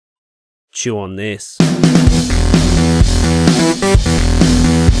chew on this.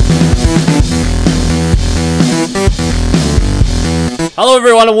 Hello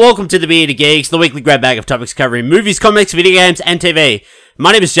everyone and welcome to the Bearded Geeks, the weekly grab bag of topics covering movies, comics, video games and TV.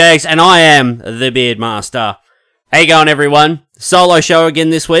 My name is Jages and I am the Beard Master. How you going everyone? Solo show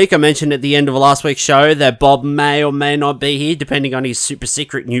again this week. I mentioned at the end of last week's show that Bob may or may not be here depending on his super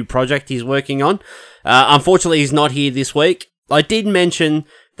secret new project he's working on. Unfortunately he's not here this week. I did mention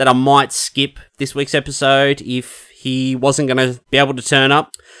that I might skip this week's episode if he wasn't going to be able to turn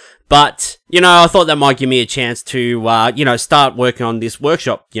up. But, I thought that might give me a chance to, start working on this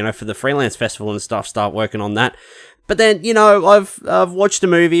workshop, for the freelance festival and stuff, start working on that. But then, I've watched a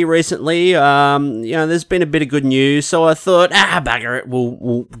movie recently, there's been a bit of good news, so I thought, bugger it,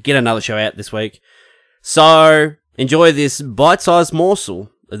 we'll get another show out this week. So, enjoy this bite-sized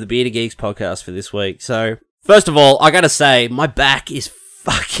morsel of the Bearded Geeks podcast for this week. So, first of all, I gotta say, my back is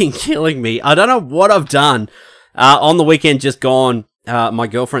fucking killing me. I don't know what I've done. On the weekend just gone, my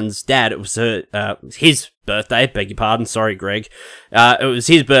girlfriend's dad, it was his birthday, beg your pardon, sorry Greg, it was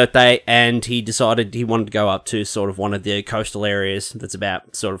his birthday and he decided he wanted to go up to sort of one of the coastal areas that's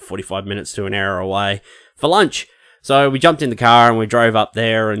about sort of 45 minutes to an hour away for lunch. So we jumped in the car and we drove up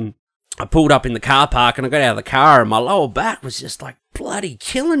there and I pulled up in the car park and I got out of the car and my lower back was just like bloody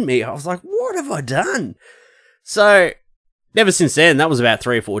killing me. I was like, what have I done? So ever since then, that was about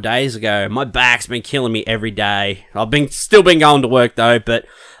 3 or 4 days ago, my back's been killing me every day. I've still been going to work though, but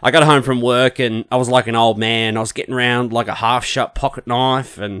I got home from work and I was like an old man. I was getting around like a half-shut pocket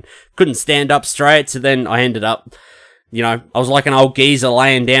knife and couldn't stand up straight. So then I ended up, I was like an old geezer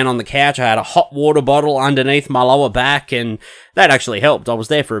laying down on the couch. I had a hot water bottle underneath my lower back and that actually helped. I was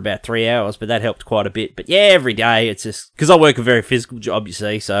there for about 3 hours, but that helped quite a bit. But yeah, every day it's just, because I work a very physical job, you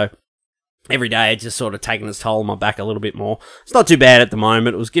see, so every day it's just sort of taking its toll on my back a little bit more. It's not too bad at the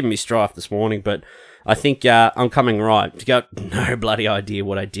moment. It was giving me strife this morning, but I think I'm coming right. You got no bloody idea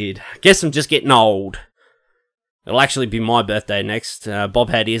what I did. I guess I'm just getting old. It'll actually be my birthday next. Bob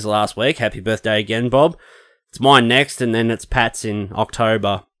had his last week. Happy birthday again, Bob. It's mine next, and then it's Pat's in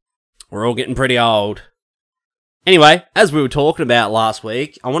October. We're all getting pretty old. Anyway, as we were talking about last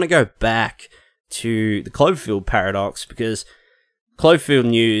week, I want to go back to the Cloverfield paradox, because Cloverfield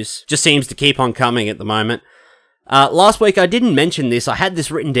news just seems to keep on coming at the moment. Last week I didn't mention this. I had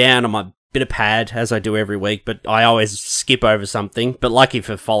this written down on my bit of pad, as I do every week, but I always skip over something. But lucky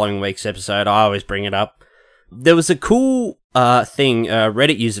for following week's episode, I always bring it up. There was a cool thing a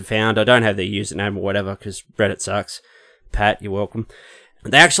Reddit user found. I don't have their username or whatever, because Reddit sucks. Pat, you're welcome.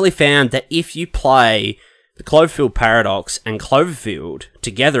 They actually found that if you play the Cloverfield paradox and Cloverfield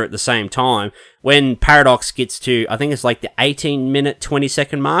together at the same time, when paradox gets to, I think it's like the 18-minute,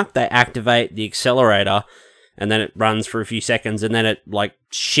 20-second mark, they activate the accelerator, and then it runs for a few seconds, and then it, like,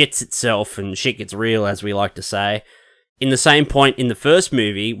 shits itself, and shit gets real, as we like to say. In the same point in the first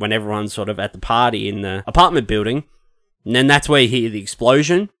movie, when everyone's sort of at the party in the apartment building, and then that's where you hear the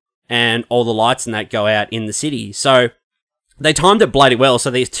explosion, and all the lights and that go out in the city. So, they timed it bloody well,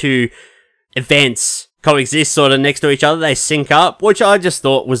 so these two events coexist sort of next to each other, they sync up, which I just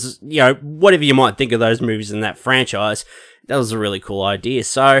thought was, whatever you might think of those movies in that franchise, that was a really cool idea.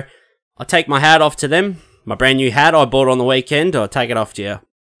 So, I'll take my hat off to them. My brand new hat I bought on the weekend, I'll take it off to you.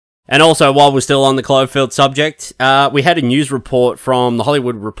 And also, while we're still on the Cloverfield subject, we had a news report from the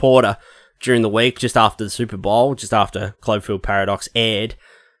Hollywood Reporter during the week, just after the Super Bowl, just after Cloverfield Paradox aired.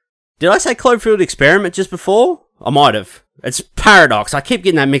 Did I say Cloverfield Experiment just before? I might have. It's Paradox. I keep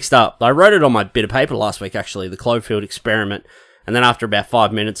getting that mixed up. I wrote it on my bit of paper last week, actually, the Cloverfield Experiment. And then after about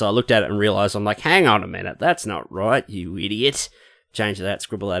 5 minutes, I looked at it and realised, I'm like, hang on a minute, that's not right, you idiot. Change that,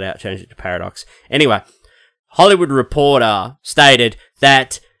 scribble that out, change it to Paradox. Anyway, Hollywood Reporter stated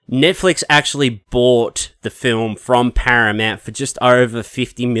that Netflix actually bought the film from Paramount for just over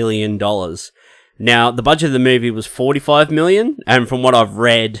 $50 million. Now, the budget of the movie was $45 million, and from what I've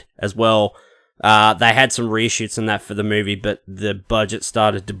read as well, they had some reshoots and that for the movie, but the budget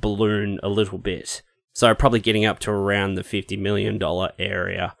started to balloon a little bit. So probably getting up to around the $50 million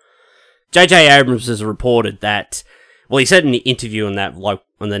area. J.J. Abrams has reported that, well, he said in the interview on that, like,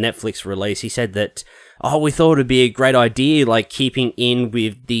 on the Netflix release, he said that, we thought it'd be a great idea, like, keeping in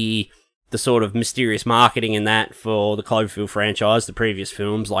with the sort of mysterious marketing and that for the Cloverfield franchise, the previous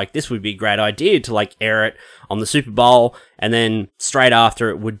films. Like, this would be a great idea to, like, air it on the Super Bowl, and then straight after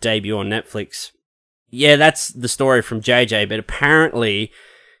it would debut on Netflix. Yeah, that's the story from JJ, but apparently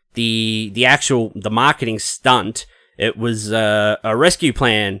the marketing stunt, it was a rescue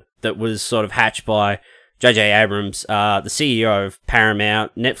plan that was sort of hatched by J.J. Abrams, the CEO of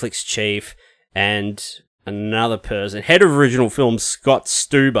Paramount, Netflix chief, and another person, head of original films, Scott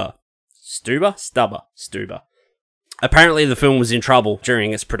Stuber. Stuber. Apparently the film was in trouble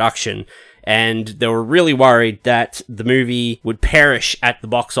during its production, and they were really worried that the movie would perish at the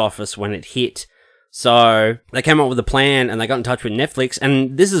box office when it hit. So they came up with a plan and they got in touch with Netflix,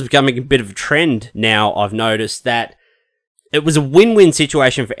 and this is becoming a bit of a trend now. I've noticed that it was a win-win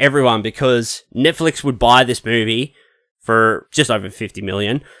situation for everyone, because Netflix would buy this movie for just over $50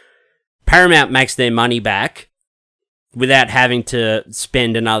 million. Paramount makes their money back without having to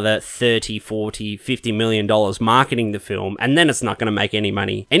spend another $30, $40, $50 million marketing the film, and then it's not going to make any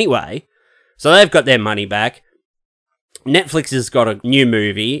money anyway. So they've got their money back. Netflix has got a new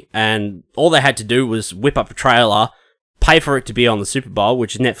movie, and all they had to do was whip up a trailer, pay for it to be on the Super Bowl,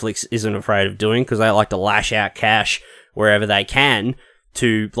 which Netflix isn't afraid of doing, because they like to lash out cash wherever they can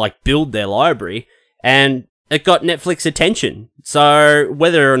to, like, build their library, and it got Netflix attention. So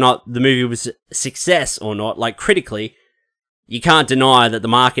whether or not the movie was a success or not, like, critically, you can't deny that the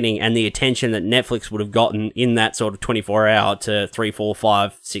marketing and the attention that Netflix would have gotten in that sort of 24-hour to 3, 4,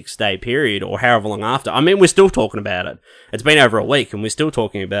 5, 6 day period, or however long after. I mean, we're still talking about it. It's been over a week and we're still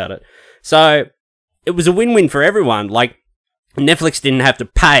talking about it. So it was a win-win for everyone. Like, Netflix didn't have to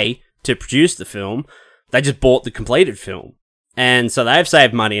pay to produce the film. They just bought the completed film. And so they've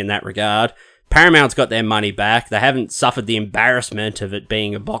saved money in that regard. Paramount's got their money back. They haven't suffered the embarrassment of it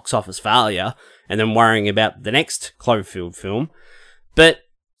being a box office failure and then worrying about the next Cloverfield film. But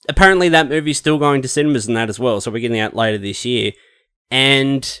apparently that movie's still going to cinemas and that as well, so we're getting out later this year.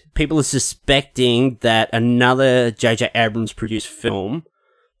 And people are suspecting that another J.J. Abrams produced film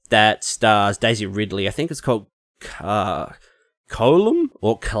that stars Daisy Ridley, I think it's called Colum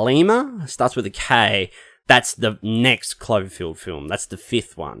or Kalima, starts with a K. That's the next Cloverfield film. That's the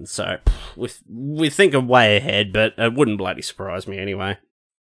 5th one. So we think I'm way ahead, but it wouldn't bloody surprise me anyway.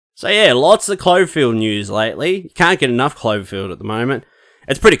 So yeah, lots of Cloverfield news lately. You can't get enough Cloverfield at the moment.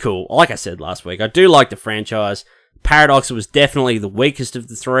 It's pretty cool. Like I said last week, I do like the franchise. Paradox was definitely the weakest of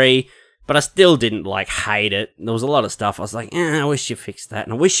the 3, but I still didn't, like, hate it. There was a lot of stuff I was like, I wish you fixed that,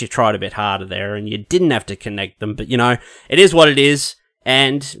 and I wish you tried a bit harder there, and you didn't have to connect them, but, you know, it is what it is.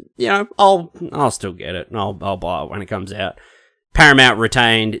 And, you know, I'll still get it, and I'll buy it when it comes out. Paramount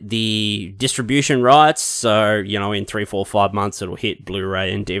retained the distribution rights, so, you know, in 3, 4, 5 months it'll hit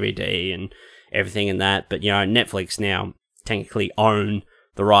Blu-ray and DVD and everything in that. But, you know, Netflix now technically own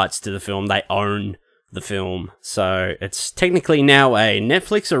the rights to the film. They own the film. So it's technically now a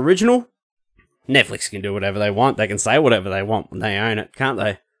Netflix original. Netflix can do whatever they want. They can say whatever they want when they own it, can't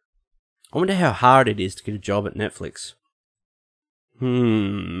they? I wonder how hard it is to get a job at Netflix.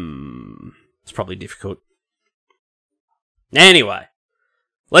 It's probably difficult. Anyway,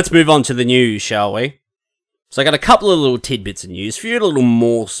 let's move on to the news, shall we? So I got a couple of little tidbits of news, a few little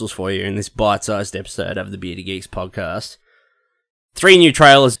morsels for you in this bite-sized episode of the Bearded Geeks podcast. 3 new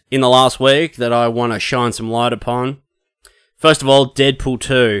trailers in the last week that I want to shine some light upon. First of all, Deadpool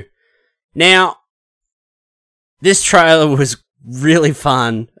 2. Now, this trailer was really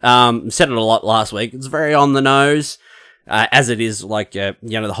fun. Said it a lot last week. It's very on the nose. As it is, like, you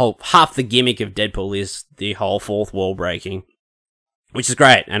know, the whole, half the gimmick of Deadpool is the whole fourth wall breaking, which is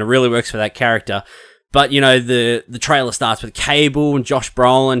great, and it really works for that character. But, you know, the trailer starts with Cable and Josh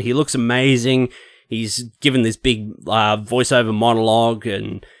Brolin. He looks amazing. He's given this big voiceover monologue,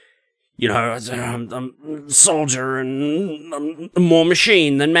 and, you know, I'm a soldier and I'm more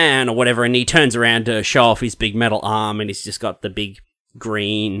machine than man, or whatever, and he turns around to show off his big metal arm, and he's just got the big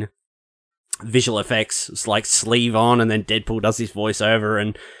green visual effects, like, sleeve on, and then Deadpool does his voiceover,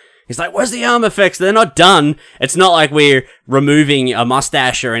 and he's like, where's the arm effects? They're not done. It's not like we're removing a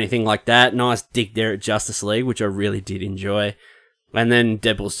mustache or anything like that. Nice dig there at Justice League, which I really did enjoy. And then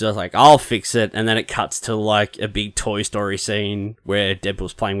Deadpool's just like, I'll fix it, and then it cuts to, like, a big Toy Story scene where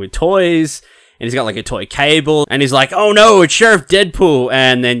Deadpool's playing with toys, and he's got, like, a toy Cable, and he's like, oh no, it's Sheriff Deadpool,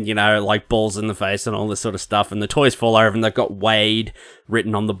 and then, you know, like, balls in the face and all this sort of stuff, and the toys fall over, and they've got Wade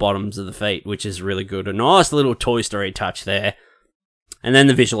written on the bottoms of the feet, which is really good. A nice little Toy Story touch there. And then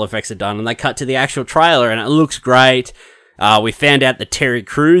the visual effects are done, and they cut to the actual trailer, and it looks great. We found out that Terry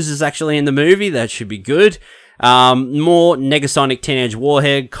Crews is actually in the movie. That should be good. More Negasonic Teenage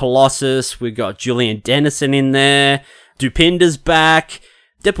Warhead, Colossus. We've got Julian Dennison in there. Dupinda's back.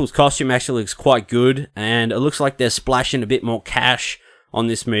 Deadpool's costume actually looks quite good, and it looks like they're splashing a bit more cash on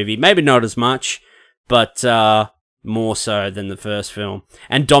this movie. Maybe not as much, but more so than the first film.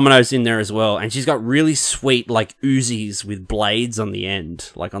 And Domino's in there as well, and she's got really sweet, like, Uzis with blades on the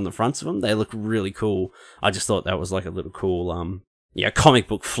end, like, on the fronts of them. They look really cool. I just thought that was, like, a little cool, yeah, comic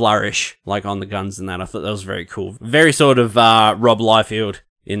book flourish, like, on the guns and that. I thought that was very cool. Very sort of Rob Liefeld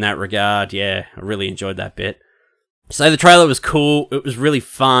in that regard. Yeah, I really enjoyed that bit. So the trailer was cool. It was really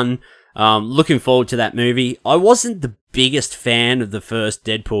fun. Looking forward to that movie. I wasn't the biggest fan of the first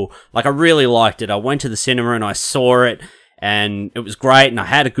Deadpool. Like, I really liked it. I went to the cinema and I saw it, and it was great, and I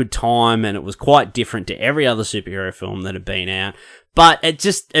had a good time, and it was quite different to every other superhero film that had been out. But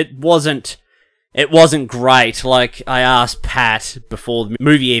it wasn't great. Like, I asked Pat before the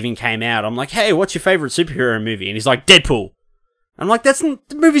movie even came out, I'm like, hey, what's your favourite superhero movie? And he's like, Deadpool. I'm like, the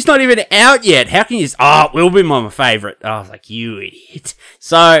movie's not even out yet. How can you just, it will be my favourite. I was like, you idiot.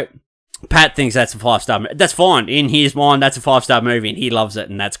 So, Pat thinks that's a 5-star movie. That's fine. In his mind, that's a 5-star movie, and he loves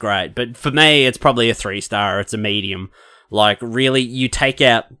it, and that's great. But for me, it's probably a 3-star. It's a medium. Like, really, you take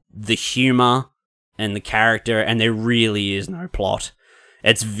out the humour and the character, and there really is no plot.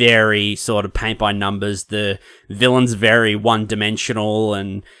 It's very sort of paint by numbers. The villain's very one-dimensional,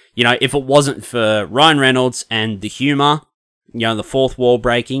 and, you know, if it wasn't for Ryan Reynolds and the humour, you know, the fourth wall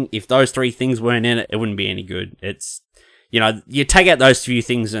breaking, if those 3 things weren't in it, it wouldn't be any good. It's, you know, you take out those few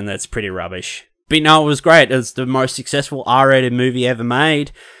things and that's pretty rubbish. But no, it was great. It's the most successful R-rated movie ever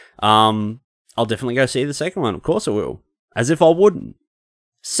made. I'll definitely go see the second one. Of course I will. As if I wouldn't.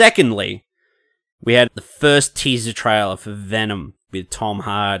 Secondly, we had the first teaser trailer for Venom with Tom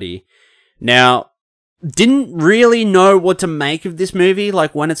Hardy. Now, didn't really know what to make of this movie,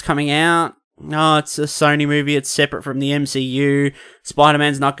 like when it's coming out. No, it's a Sony movie, it's separate from the MCU,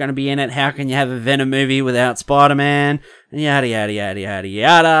 Spider-Man's not going to be in it, how can you have a Venom movie without Spider-Man, yada yada yada yada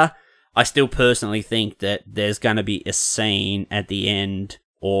yada. I still personally think that there's going to be a scene at the end,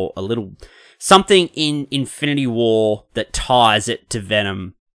 or a little, something in Infinity War that ties it to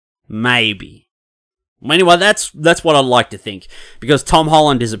Venom. Maybe. Anyway, that's what I'd like to think, because Tom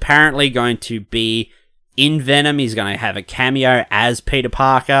Holland is apparently going to be in Venom, he's going to have a cameo as Peter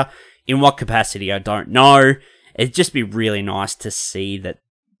Parker. In what capacity, I don't know. It'd just be really nice to see that,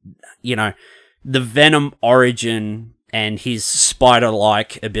 you know, the Venom origin and his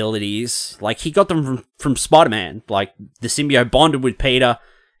spider-like abilities, like, he got them from Spider-Man. Like, the symbiote bonded with Peter,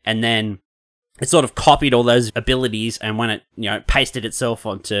 and then it sort of copied all those abilities, and when it, you know, pasted itself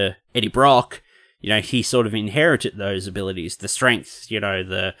onto Eddie Brock, you know, he sort of inherited those abilities. The strength, you know,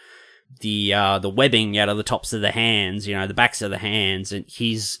 the webbing out of the tops of the hands, you know, the backs of the hands, and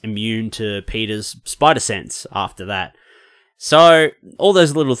he's immune to Peter's spider sense after that. So, all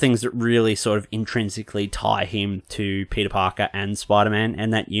those little things that really sort of intrinsically tie him to Peter Parker and Spider-Man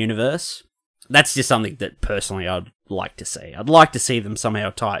and that universe. That's just something that, personally, I'd like to see. I'd like to see them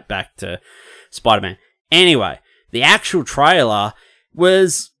somehow tie it back to Spider-Man. Anyway, the actual trailer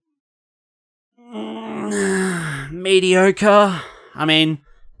was mediocre. I mean,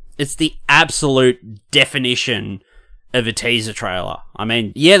 it's the absolute definition of a teaser trailer. I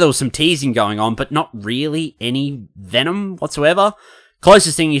mean, yeah, there was some teasing going on, but not really any Venom whatsoever.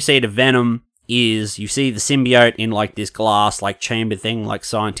 Closest thing you see to Venom is you see the symbiote in, like, this glass, like, chamber thing, like,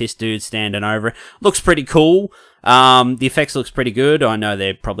 scientist dude standing over it. Looks pretty cool. The effects looks pretty good. I know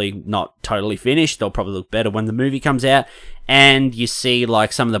they're probably not totally finished. They'll probably look better when the movie comes out. And you see,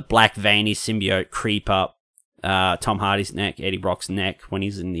 like, some of the black veiny symbiote creep up Tom Hardy's neck, Eddie Brock's neck, when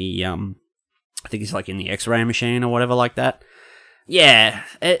he's in the, I think he's like in the X-ray machine or whatever like that. Yeah,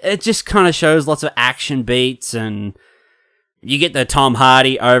 it just kind of shows lots of action beats, and you get the Tom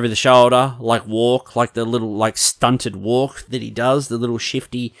Hardy over the shoulder, like, walk, like the little, like, stunted walk that he does, the little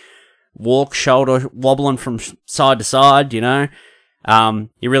shifty walk, shoulder wobbling from side to side, you know.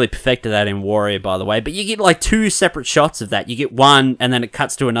 He really perfected that in Warrior, by the way. But you get, like, 2 separate shots of that. You get one, and then it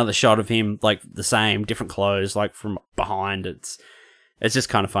cuts to another shot of him, like, the same, different clothes, like, from behind. It's just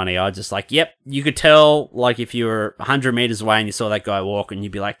kind of funny. I just, like, yep, you could tell, like, if you were 100 meters away and you saw that guy walk, and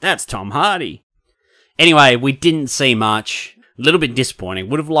you'd be like, that's Tom Hardy. Anyway, we didn't see much. A little bit disappointing.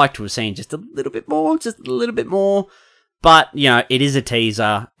 Would have liked to have seen just a little bit more. But, you know, it is a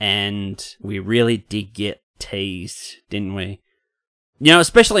teaser, and we really did get teased, didn't we? You know,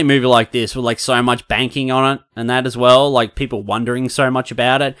 especially a movie like this with, like, so much banking on it and that as well, like, people wondering so much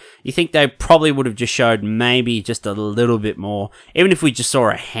about it. You think they probably would have just showed maybe just a little bit more, even if we just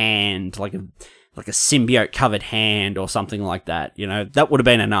saw a hand, like a symbiote covered hand or something like that, you know, that would have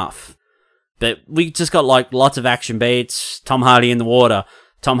been enough. But we just got, like, lots of action beats, Tom Hardy in the water,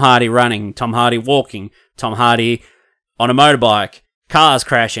 Tom Hardy running, Tom Hardy walking, Tom Hardy on a motorbike, cars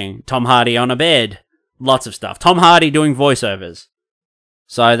crashing, Tom Hardy on a bed, lots of stuff. Tom Hardy doing voiceovers.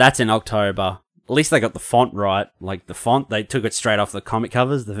 So that's in October. At least they got the font right. Like, the font, they took it straight off the comic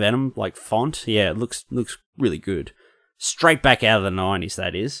covers, the Venom, like, font. Yeah, it looks really good. Straight back out of the 90s,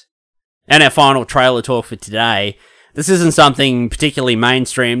 that is. And our final trailer talk for today. This isn't something particularly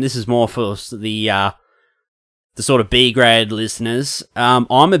mainstream. This is more for the sort of B-grade listeners.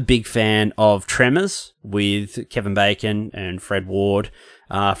 I'm a big fan of Tremors with Kevin Bacon and Fred Ward.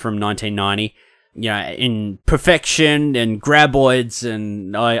 from 1990. You know, in perfection and graboids,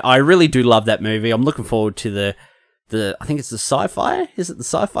 and I really do love that movie. I'm looking forward to the I think it's the Sci-Fi? Is it the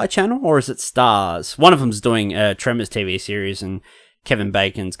Sci-Fi channel, or is it Stars? One of them's doing a Tremors TV series, and Kevin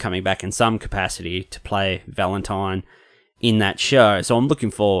Bacon's coming back in some capacity to play Valentine in that show. So I'm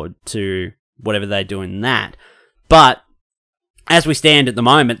looking forward to whatever they do in that. But as we stand at the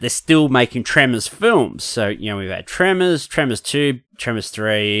moment, they're still making Tremors films. So, you know, we've had Tremors, Tremors 2, Tremors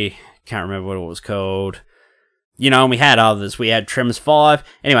 3, can't remember what it was called. You know, and we had others. We had Tremors 5.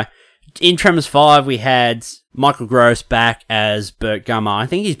 Anyway, in Tremors 5, we had Michael Gross back as Burt Gummer. I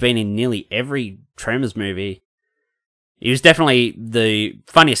think he's been in nearly every Tremors movie. He was definitely the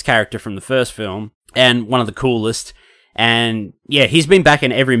funniest character from the first film, and one of the coolest. And yeah, he's been back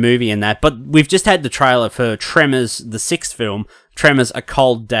in every movie in that. But we've just had the trailer for Tremors, the 6th film, Tremors: A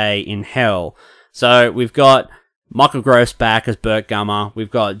Cold Day in Hell. So we've got Michael Gross back as Burt Gummer.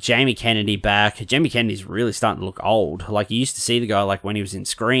 We've got Jamie Kennedy back. Jamie Kennedy's really starting to look old. Like, you used to see the guy like when he was in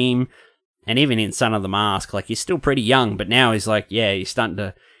Scream, and even in Son of the Mask. Like, he's still pretty young, but now he's like, yeah, he's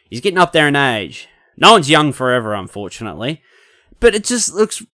getting up there in age. No one's young forever, unfortunately. But it just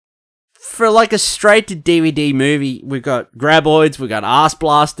looks, for like a straight-to-DVD movie, we've got graboids, we've got arse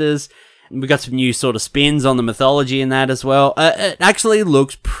blasters, we've got some new sort of spins on the mythology in that as well. It actually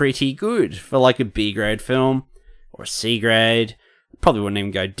looks pretty good for like a B-grade film, or a C-grade. Probably wouldn't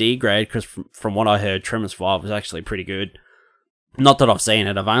even go D-grade, because from what I heard, Tremors 5 was actually pretty good. Not that I've seen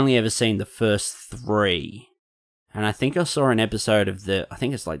it, I've only ever seen the first 3. And I think I saw an episode of I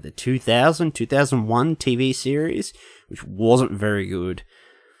think it's like the 2001 TV series, which wasn't very good.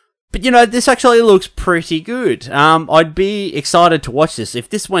 But, you know, this actually looks pretty good. I'd be excited to watch this. If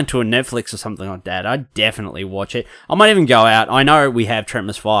this went to a Netflix or something like that, I'd definitely watch it. I might even go out. I know we have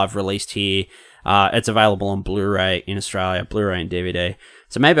Tremors 5 released here. It's available on Blu-ray in Australia, Blu-ray and DVD.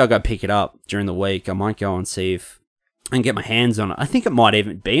 So maybe I'll go pick it up during the week. I might go and see if I can get my hands on it. I think it might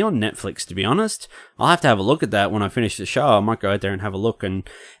even be on Netflix, to be honest. I'll have to have a look at that when I finish the show. I might go out there and have a look and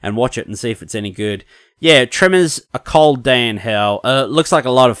watch it and see if it's any good. Yeah, Tremors: A Cold Day in Hell. Looks like a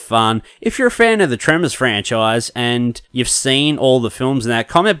lot of fun. If you're a fan of the Tremors franchise and you've seen all the films in that,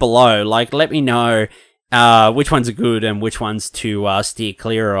 comment below. Like, let me know which ones are good and which ones to steer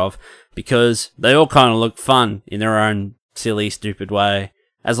clear of, because they all kind of look fun in their own silly, stupid way,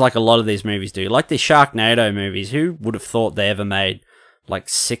 as like a lot of these movies do. Like the Sharknado movies, who would have thought they ever made like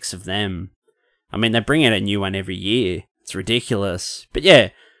 6 of them? I mean, they bring out a new one every year. It's ridiculous. But yeah,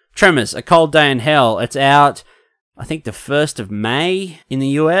 Tremors: A Cold Day in Hell. It's out, I think, the 1st of May in the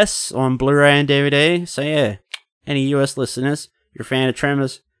US on Blu-ray and DVD. So yeah, any US listeners, if you're a fan of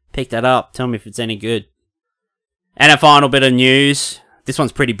Tremors, pick that up. Tell me if it's any good. And a final bit of news. This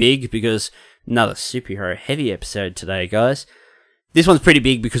one's pretty big because another superhero heavy episode today, guys. This one's pretty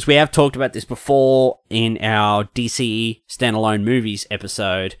big because we have talked about this before in our DCE standalone movies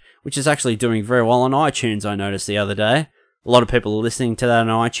episode, which is actually doing very well on iTunes, I noticed the other day. A lot of people are listening to that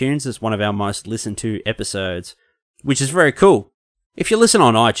on iTunes. It's one of our most listened to episodes, which is very cool. If you listen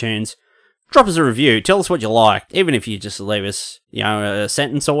on iTunes, drop us a review. Tell us what you liked, even if you just leave us, you know, a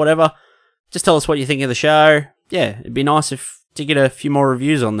sentence or whatever. Just tell us what you think of the show. Yeah, it'd be nice to get a few more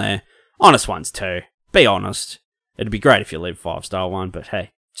reviews on there. Honest ones too. Be honest. It'd be great if you leave a 5-star one, but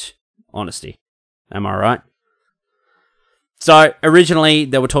hey, honesty. Am I right? So, originally,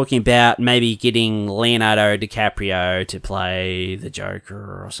 they were talking about maybe getting Leonardo DiCaprio to play the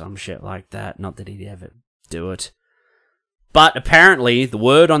Joker or some shit like that. Not that he'd ever do it. But apparently, the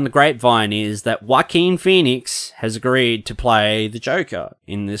word on the grapevine is that Joaquin Phoenix has agreed to play the Joker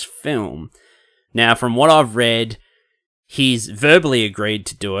in this film. Now, from what I've read, he's verbally agreed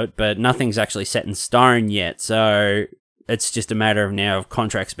to do it, but nothing's actually set in stone yet, so it's just a matter of now of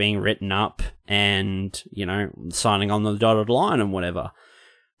contracts being written up and, you know, signing on the dotted line and whatever.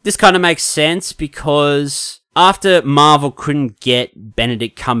 This kind of makes sense because after Marvel couldn't get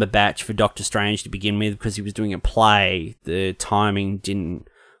Benedict Cumberbatch for Doctor Strange to begin with because he was doing a play, the timing didn't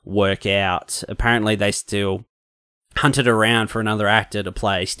work out. Apparently they still hunted around for another actor to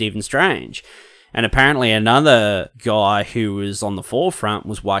play Stephen Strange. And apparently another guy who was on the forefront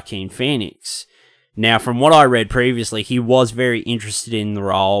was Joaquin Phoenix. Now, from what I read previously, he was very interested in the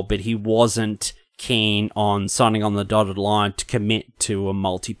role, but he wasn't keen on signing on the dotted line to commit to a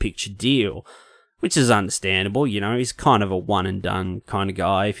multi-picture deal, which is understandable. You know, he's kind of a one-and-done kind of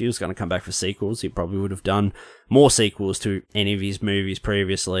guy. If he was going to come back for sequels, he probably would have done more sequels to any of his movies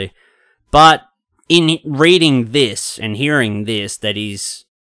previously. But in reading this and hearing this, that he's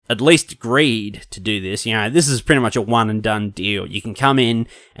at least agreed to do this. You know, this is pretty much a one and done deal. You can come in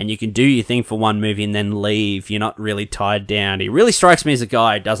and you can do your thing for one movie and then leave. You're not really tied down. He really strikes me as a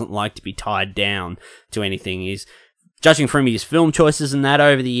guy who doesn't like to be tied down to anything. He's, judging from his film choices and that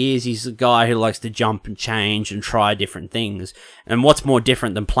over the years, he's a guy who likes to jump and change and try different things. And what's more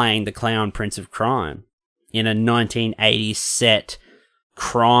different than playing the clown prince of crime in a 1980s set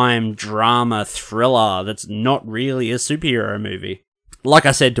crime drama thriller that's not really a superhero movie? Like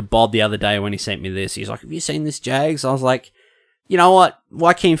I said to Bob the other day when he sent me this, he's like, have you seen this, Jags? I was like, you know what?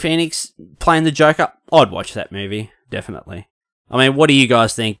 Joaquin Phoenix playing the Joker? I'd watch that movie, definitely. I mean, what do you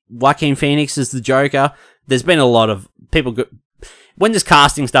guys think? Joaquin Phoenix is the Joker? There's been a lot of people... When there's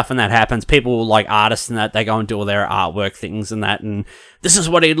casting stuff and that happens, people like artists and that, they go and do all their artwork things and that, and this is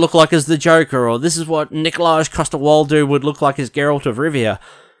what he'd look like as the Joker, or this is what Nikolaj Coster-Waldau would look like as Geralt of Rivia.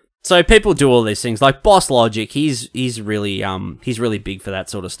 So people do all these things, like Boss Logic, he's really big for that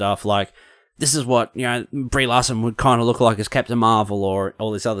sort of stuff. Like, this is what, you know, Brie Larson would kind of look like as Captain Marvel, or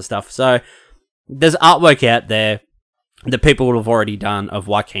all this other stuff. So there's artwork out there that people would have already done of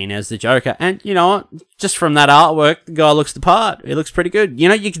Joaquin as the Joker, and you know what? Just from that artwork, the guy looks the part. He looks pretty good. You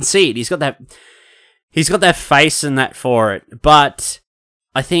know, you can see it. He's got that face and that for it. But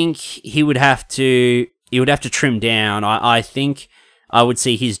I think he would have to trim down. I think I would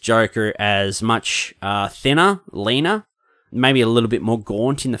see his Joker as much thinner, leaner, maybe a little bit more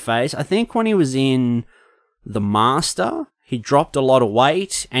gaunt in the face. I think when he was in The Master, he dropped a lot of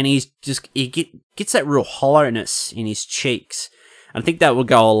weight, and he gets that real hollowness in his cheeks. I think that would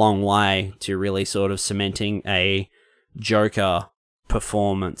go a long way to really sort of cementing a Joker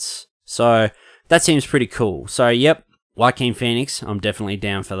performance. So that seems pretty cool. So yep, Joaquin Phoenix, I'm definitely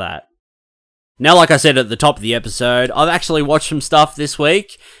down for that. Now, like I said at the top of the episode, I've actually watched some stuff this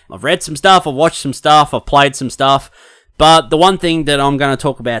week. I've read some stuff, I've watched some stuff, I've played some stuff. But the one thing that I'm going to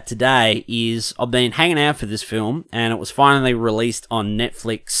talk about today is I've been hanging out for this film, and it was finally released on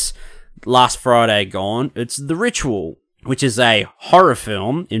Netflix last Friday gone. It's The Ritual, which is a horror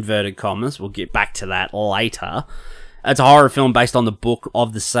film, inverted commas. We'll get back to that later. It's a horror film based on the book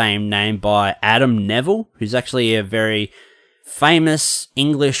of the same name by Adam Neville, who's actually a very famous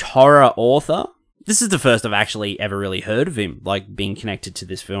English horror author. This is the first I've actually ever really heard of him, like being connected to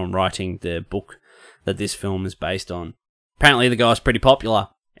this film, writing the book that this film is based on. Apparently the guy's pretty popular.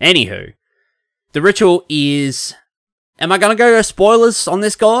 Anywho, The Ritual is... Am I going to go spoilers on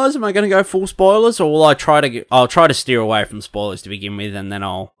this, guys? Am I going to go full spoilers, or will I'll try to steer away from spoilers to begin with, and then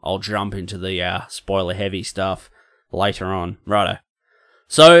I'll jump into the spoiler heavy stuff later on. Righto.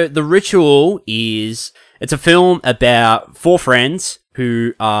 So The Ritual is... It's a film about 4 friends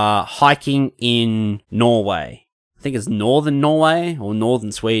who are hiking in Norway. I think it's northern Norway or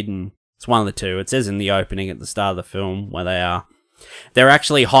northern Sweden. It's one of the two. It says in the opening at the start of the film where they are. They're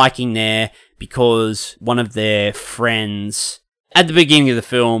actually hiking there because one of their friends... At the beginning of the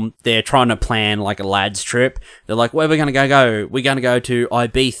film, they're trying to plan like a lads trip. They're like, where are we going to go? We're going to go to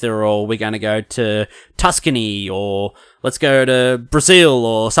Ibiza, or we're going to go to Tuscany, or let's go to Brazil,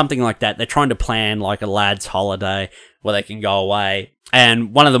 or something like that. They're trying to plan like a lads holiday where they can go away.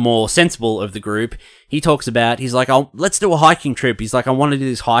 And one of the more sensible of the group, he's like, oh, let's do a hiking trip. He's like, I want to do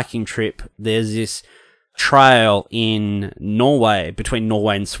this hiking trip. There's this trail in Norway, between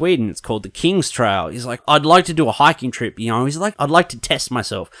Norway and Sweden. It's called the King's Trail. He's like, I'd like to do a hiking trip, you know. He's like, I'd like to test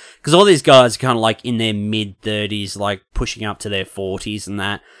myself. Because all these guys are kind of like in their mid-30s, like pushing up to their 40s and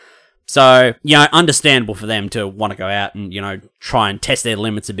that. So, you know, understandable for them to want to go out and, you know, try and test their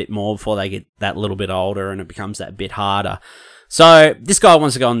limits a bit more before they get that little bit older and it becomes that bit harder. So, this guy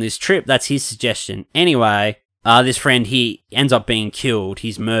wants to go on this trip. That's his suggestion. Anyway, this friend, he ends up being killed.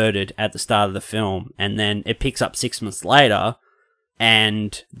 He's murdered at the start of the film. And then it picks up 6 months later.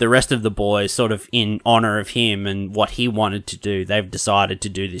 And the rest of the boys, sort of in honor of him and what he wanted to do, they've decided to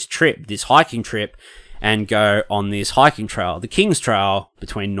do this trip, this hiking trip, and go on this hiking trail, the King's Trail,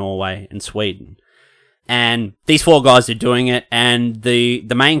 between Norway and Sweden. And these 4 guys are doing it, and the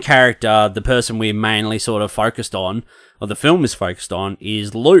main character, the person we're mainly sort of focused on, or the film is focused on,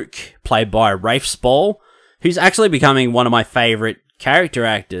 is Luke, played by Rafe Spall, who's actually becoming one of my favourite character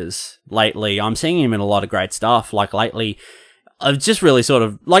actors lately. I'm seeing him in a lot of great stuff. Like, lately, I've just really sort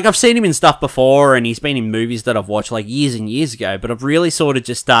of... Like, I've seen him in stuff before, and he's been in movies that I've watched, like, years and years ago, but I've really sort of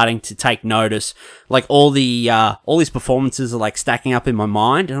just starting to take notice. Like, all these performances are, like, stacking up in my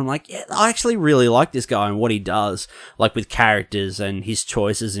mind, and I'm like, yeah, I actually really like this guy and what he does, like, with characters and his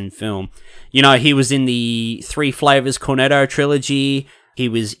choices in film. You know, he was in the Three Flavors Cornetto trilogy. He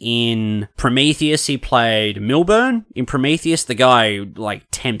was in Prometheus. He played Milburn in Prometheus, the guy who, like,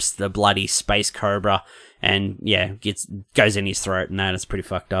 tempts the bloody space cobra and, yeah, goes in his throat and that. It's pretty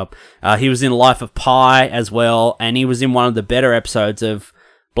fucked up. He was in Life of Pi as well, and he was in one of the better episodes of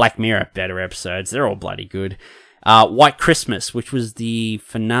Black Mirror. Better episodes. They're all bloody good. White Christmas, which was the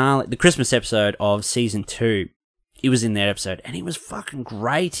finale, the Christmas episode of season 2. He was in that episode, and he was fucking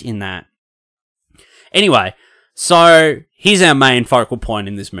great in that. Anyway, so he's our main focal point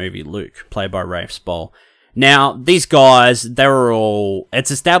in this movie, Luke, played by Rafe Spall. Now, these guys,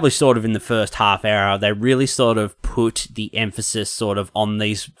 it's established sort of in the first half hour, they really sort of put the emphasis sort of on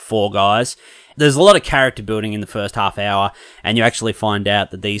these 4 guys. There's a lot of character building in the first half hour, and you actually find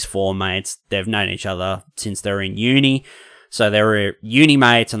out that these 4 mates, they've known each other since they were in uni. So they were uni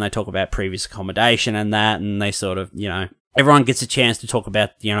mates, and they talk about previous accommodation and that, and they sort of, everyone gets a chance to talk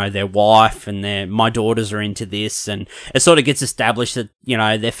about, their wife and my daughters are into this, and it sort of gets established that,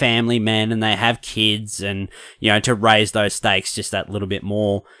 they're family men and they have kids, and, to raise those stakes just that little bit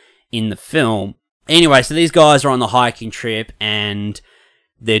more in the film. Anyway, so these guys are on the hiking trip, and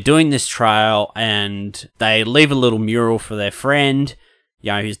they're doing this trail, and they leave a little mural for their friend,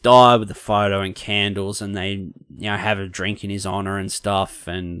 who's died, with a photo and candles, and they, have a drink in his honor and stuff,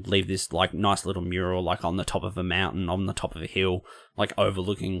 and leave this, like, nice little mural, like, on the top of a mountain, on the top of a hill, like,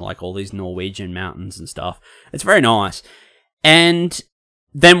 overlooking, like, all these Norwegian mountains and stuff. It's very nice. And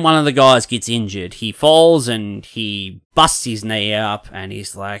then one of the guys gets injured. He falls, and he busts his knee up, and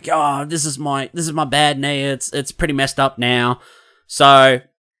he's like, oh, this is my bad knee, it's pretty messed up now. So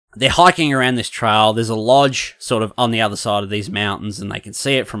they're hiking around this trail. There's a lodge sort of on the other side of these mountains, and they can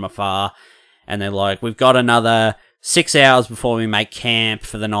see it from afar. And they're like, we've got another 6 hours before we make camp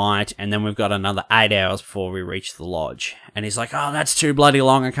for the night, and then we've got another 8 hours before we reach the lodge. And he's like, oh, that's too bloody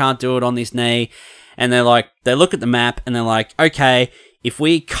long. I can't do it on this knee. And they're like, they look at the map, and they're like, okay, if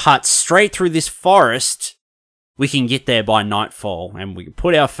we cut straight through this forest, we can get there by nightfall, and we can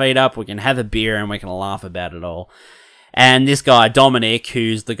put our feet up, we can have a beer, and we can laugh about it all. And this guy, Dominic,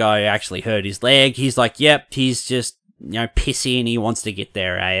 who's the guy who actually hurt his leg, he's like, yep, he's just, pissy, and he wants to get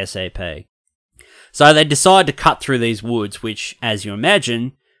there ASAP. So they decide to cut through these woods, which, as you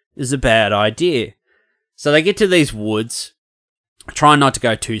imagine, is a bad idea. So they get to these woods. Try not to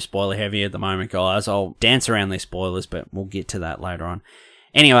go too spoiler heavy at the moment, guys. I'll dance around these spoilers, but we'll get to that later on.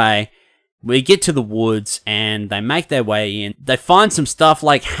 Anyway, we get to the woods, and they make their way in. They find some stuff,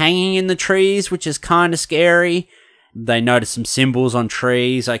 like, hanging in the trees, which is kind of scary. They notice some symbols on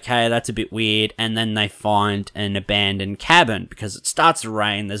trees. Okay, that's a bit weird. And then they find an abandoned cabin because it starts to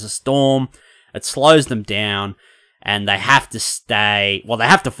rain. There's a storm. It slows them down, and they have to stay. Well, they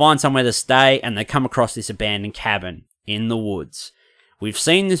have to find somewhere to stay, and they come across this abandoned cabin in the woods. We've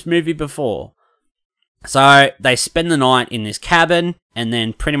seen this movie before. So they spend the night in this cabin, and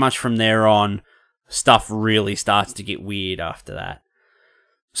then pretty much from there on, stuff really starts to get weird after that.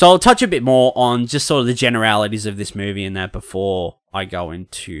 So I'll touch a bit more on just sort of the generalities of this movie and that before I go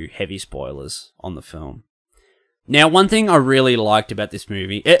into heavy spoilers on the film. Now, one thing I really liked about this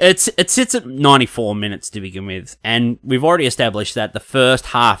movie, it sits at 94 minutes to begin with, and we've already established that the first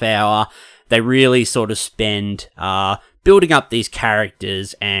half hour, they really sort of spend building up these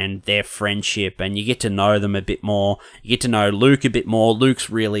characters and their friendship, and you get to know them a bit more. You get to know Luke a bit more. Luke's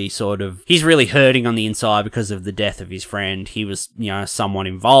really he's really hurting on the inside because of the death of his friend. He was, somewhat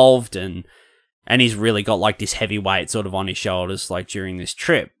involved, and he's really got, like, this heavy weight sort of on his shoulders, like, during this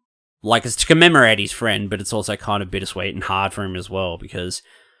trip. Like, it's to commemorate his friend, but it's also kind of bittersweet and hard for him as well, because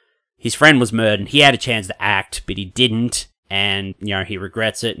his friend was murdered. He had a chance to act, but he didn't, and, he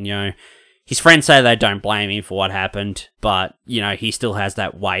regrets it, and, his friends say they don't blame him for what happened, but, he still has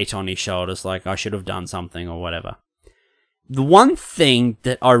that weight on his shoulders, like, I should have done something or whatever. The one thing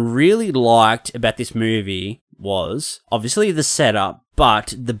that I really liked about this movie was, obviously, the setup,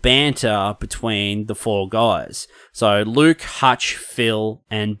 but the banter between the 4 guys. So, Luke, Hutch, Phil,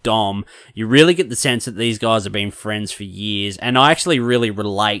 and Dom, you really get the sense that these guys have been friends for years, and I actually really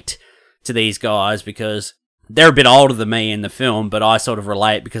relate to these guys because they're a bit older than me in the film, but I sort of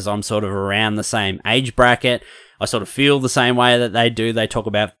relate because I'm sort of around the same age bracket. I sort of feel the same way that they do. They talk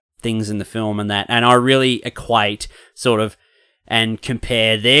about things in the film and that, and I really equate sort of and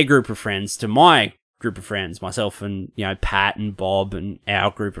compare their group of friends to my group of friends, myself and, Pat and Bob and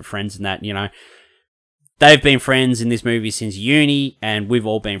our group of friends and that, they've been friends in this movie since uni, and we've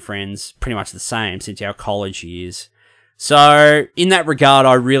all been friends pretty much the same since our college years. So, in that regard,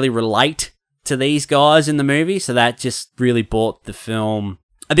 I really relate to these guys in the movie, so that just really brought the film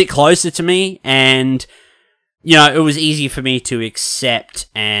a bit closer to me, and you know, it was easy for me to accept,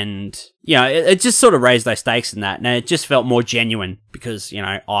 and, you know, it just sort of raised those stakes in that, and it just felt more genuine, because, you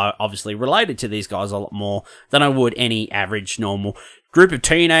know, I obviously related to these guys a lot more than I would any average, normal group of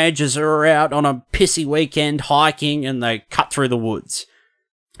teenagers who are out on a pissy weekend hiking, and they cut through the woods.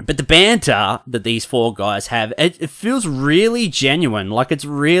 But the banter that these four guys have, it feels really genuine, like it's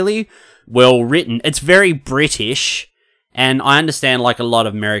really well written. It's very British, and I understand, like, a lot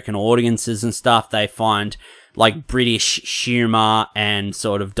of American audiences and stuff, they find, like, British humour and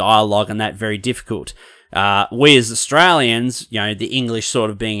sort of dialogue and that very difficult. We as Australians, you know, the English sort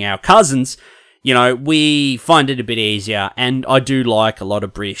of being our cousins, you know, we find it a bit easier, and I do like a lot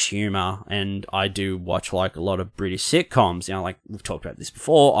of British humour, and I do watch, like, a lot of British sitcoms, you know, like, we've talked about this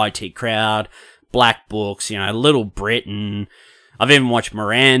before, IT Crowd, Black Books, you know, Little Britain. I've even watched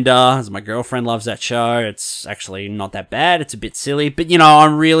Miranda, as my girlfriend loves that show. It's actually not that bad. It's a bit silly. But, you know,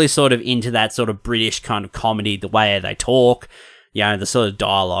 I'm really sort of into that sort of British kind of comedy, the way they talk, you know, the sort of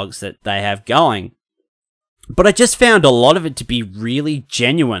dialogues that they have going. But I just found a lot of it to be really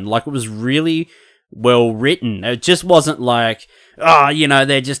genuine. Like, it was really well written. It just wasn't like, oh, you know,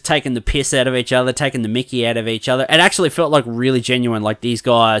 they're just taking the piss out of each other, taking the mickey out of each other. It actually felt like really genuine, like these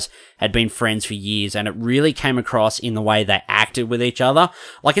guys had been friends for years, and it really came across in the way they acted with each other.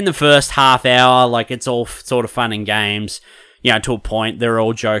 Like, in the first half hour, like, it's all sort of fun and games, you know, to a point. They're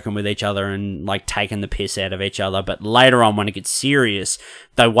all joking with each other and, like, taking the piss out of each other. But later on, when it gets serious,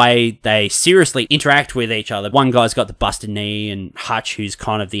 the way they seriously interact with each other. One guy's got the busted knee, and Hutch, who's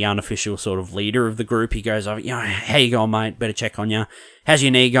kind of the unofficial sort of leader of the group, he goes, oh, you know, how you going, mate? Better check on you. How's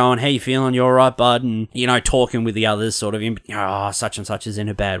your knee going? How you feeling? You all right, bud? And, you know, talking with the others, sort of, oh, such and such is in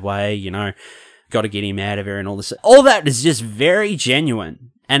a bad way, you know, got to get him out of here and all this. All that is just very genuine.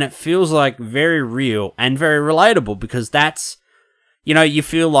 And it feels like very real and very relatable, because that's, you know, you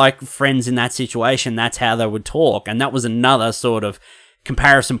feel like friends in that situation, that's how they would talk. And that was another sort of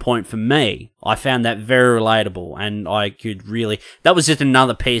comparison point for me. I found that very relatable, and I could really, that was just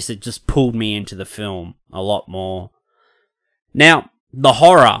another piece that just pulled me into the film a lot more. Now, the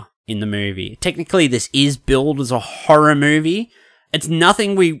horror in the movie. Technically, this is billed as a horror movie. It's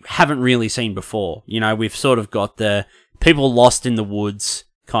nothing we haven't really seen before. You know, we've sort of got the people lost in the woods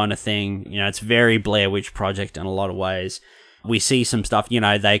kind of thing. You know, it's very Blair Witch Project in a lot of ways. We see some stuff, you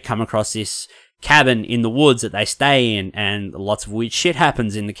know, they come across this cabin in the woods that they stay in, and lots of weird shit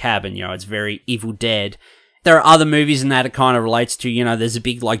happens in the cabin. You know, it's very Evil Dead. There are other movies in that it kind of relates to, you know, there's a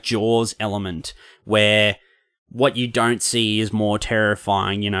big, like, Jaws element, where what you don't see is more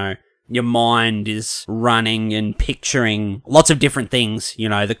terrifying, you know. Your mind is running and picturing lots of different things, you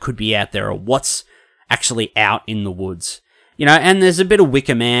know, that could be out there, or what's actually out in the woods. You know, and there's a bit of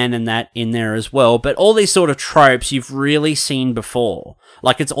Wicker Man and that in there as well, but all these sort of tropes you've really seen before.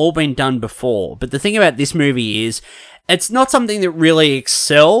 Like, it's all been done before. But the thing about this movie is, it's not something that really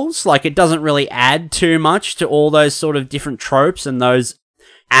excels. Like, it doesn't really add too much to all those sort of different tropes and those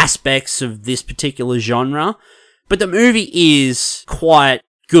aspects of this particular genre. But the movie is quite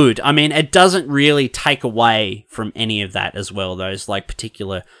good. I mean, it doesn't really take away from any of that as well, those, like,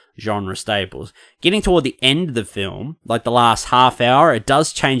 particular genre staples. Getting toward the end of the film, like the last half hour, it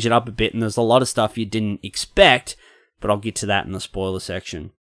does change it up a bit, and there's a lot of stuff you didn't expect, but I'll get to that in the spoiler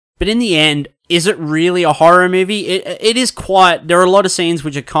section. But in the end, is it really a horror movie? It is quite, there are a lot of scenes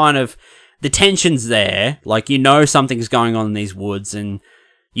which are kind of, the tension's there, like, you know something's going on in these woods, and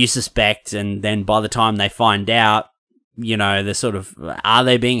you suspect, and then by the time they find out, you know, they're sort of, are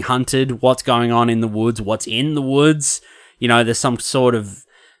they being hunted? What's going on in the woods? What's in the woods? You know, there's some sort of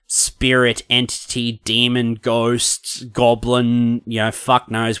spirit, entity, demon, ghost, goblin, you know, fuck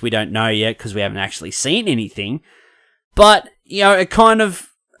knows, we don't know yet because we haven't actually seen anything. But, you know, it kind of,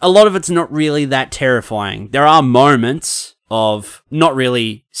 a lot of it's not really that terrifying. There are moments of not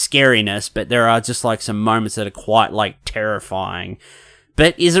really scariness, but there are just like some moments that are quite like terrifying.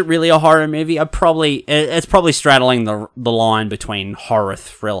 But is it really a horror movie? It's probably straddling the line between horror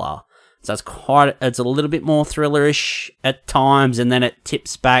thriller. So it's a little bit more thrillerish at times, and then it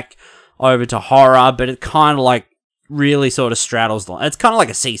tips back over to horror, but it kind of like really sort of straddles the line. It's kind of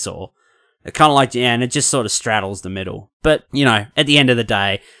like a seesaw. It kind of like, yeah, and it just sort of straddles the middle. But, you know, at the end of the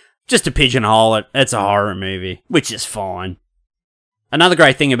day, just to pigeonhole it, it's a horror movie, which is fine. Another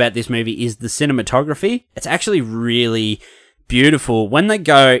great thing about this movie is the cinematography. It's actually really beautiful. When they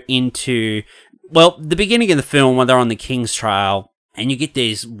go into, well, the beginning of the film, when they're on the King's Trail, and you get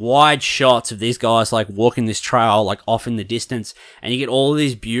these wide shots of these guys, like, walking this trail, like, off in the distance, and you get all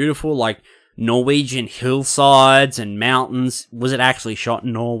these beautiful, like, Norwegian hillsides and mountains. Was it actually shot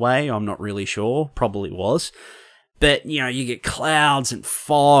in Norway? I'm not really sure. Probably was. But, you know, you get clouds and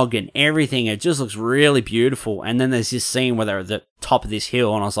fog and everything. It just looks really beautiful. And then there's this scene where they're at the top of this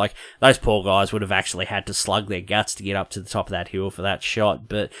hill, and I was like, those poor guys would have actually had to slug their guts to get up to the top of that hill for that shot.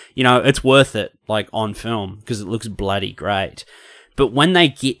 But, you know, it's worth it, like, on film, because it looks bloody great. But when they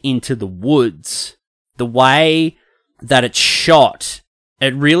get into the woods, the way that it's shot,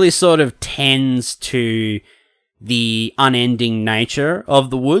 it really sort of tends to the unending nature of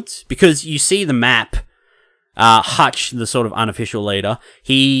the woods, because you see the map. Hutch, the sort of unofficial leader,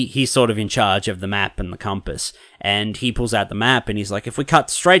 he's sort of in charge of the map and the compass, and he pulls out the map and he's like, if we cut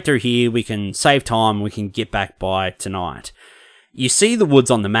straight through here, we can save time and we can get back by tonight. You see the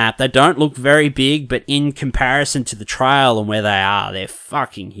woods on the map, they don't look very big, but in comparison to the trail and where they are, they're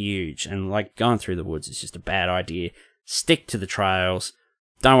fucking huge, and like going through the woods is just a bad idea. Stick to the trails.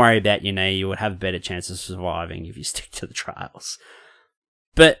 Don't worry about your knee, you would have a better chance of surviving if you stick to the trails.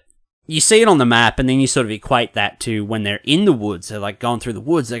 But you see it on the map, and then you sort of equate that to when they're in the woods. They're like going through the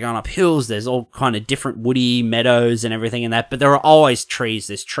woods, they're going up hills, there's all kind of different woody meadows and everything in that, but there are always trees,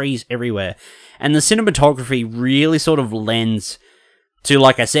 there's trees everywhere. And the cinematography really sort of lends to,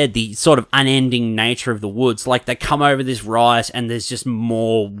 like I said, the sort of unending nature of the woods. Like, they come over this rise, and there's just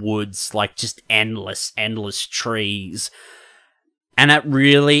more woods, like just endless trees. And that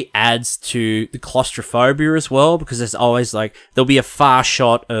really adds to the claustrophobia as well, because there's always, like, there'll be a far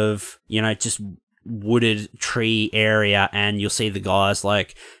shot of, you know, just wooded tree area, and you'll see the guys,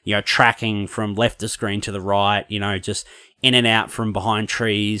 like, you know, tracking from left of screen to the right, you know, just in and out from behind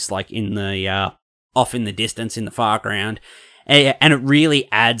trees, like in the, off in the distance in the far ground. And it really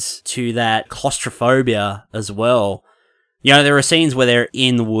adds to that claustrophobia as well. You know, there are scenes where they're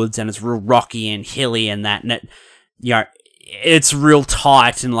in the woods and it's real rocky and hilly and that, and it, you know, it's real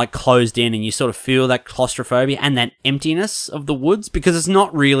tight and like closed in, and you sort of feel that claustrophobia and that emptiness of the woods, because it's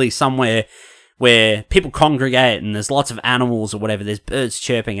not really somewhere where people congregate and there's lots of animals or whatever, there's birds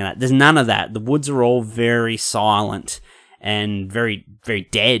chirping and that. There's none of that. The woods are all very silent and very, very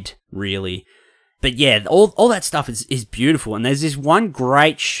dead, really. But yeah, all that stuff is beautiful, and there's this one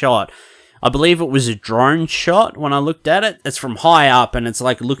great shot. I believe it was a drone shot when I looked at it. It's from high up, and it's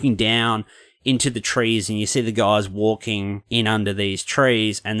like looking down into the trees, and you see the guys walking in under these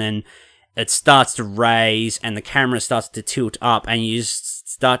trees, and then it starts to raise and the camera starts to tilt up, and you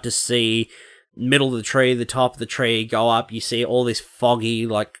start to see middle of the tree, the top of the tree go up. You see all this foggy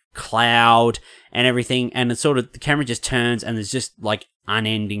like cloud and everything, and it's sort of, the camera just turns and there's just like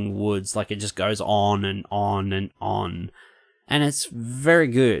unending woods, like it just goes on and on and on, and it's very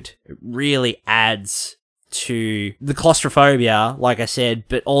good. It really adds to the claustrophobia, like I said,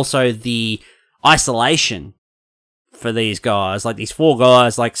 but also the isolation for these guys. Like, these four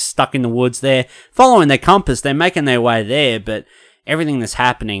guys, like, stuck in the woods there, following their compass, they're making their way there, but everything that's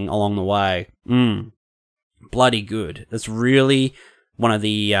happening along the way, bloody good. It's really one of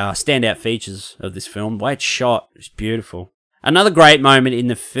the standout features of this film. The way it's shot is beautiful. Another great moment in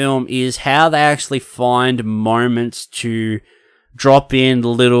the film is how they actually find moments to drop in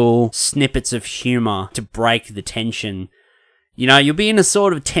little snippets of humor to break the tension. You know, you'll be in a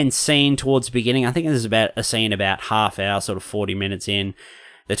sort of tense scene towards the beginning. I think there's about a scene about half hour, sort of 40 minutes in.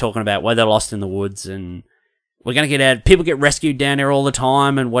 They're talking about where they're lost in the woods, and we're going to get out. People get rescued down there all the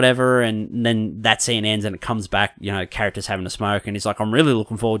time and whatever, and then that scene ends and it comes back, you know, characters having a smoke, and he's like, I'm really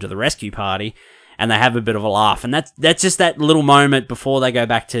looking forward to the rescue party. And they have a bit of a laugh. And that's just that little moment before they go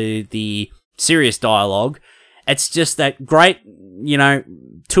back to the serious dialogue. It's just that great, you know,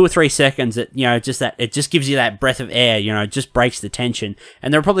 2 or 3 seconds that, you know, just that, it just gives you that breath of air, you know, just breaks the tension.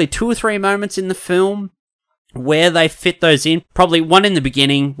 And there are probably 2 or 3 moments in the film where they fit those in. Probably one in the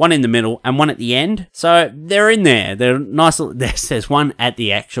beginning, one in the middle, and one at the end. So they're in there. They're nice. There's one at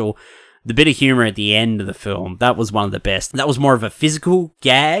the bit of humor at the end of the film. That was one of the best. That was more of a physical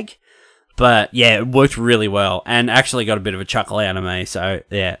gag. But yeah, it worked really well, and actually got a bit of a chuckle out of me. So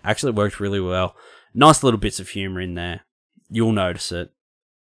yeah, actually worked really well. Nice little bits of humour in there. You'll notice it.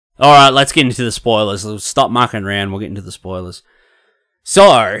 Alright, let's get into the spoilers. Let's stop mucking around, we'll get into the spoilers.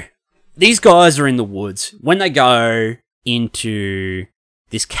 So, these guys are in the woods when they go into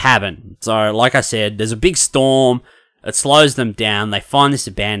this cabin. So, like I said, there's a big storm. It slows them down. They find this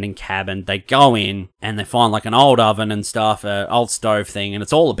abandoned cabin. They go in and they find like an old oven and stuff, an old stove thing, and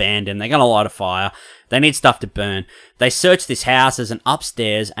it's all abandoned. They're going to light a fire. They need stuff to burn. They search this house as an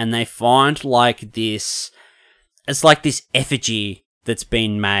upstairs, and they find like this, it's like this effigy that's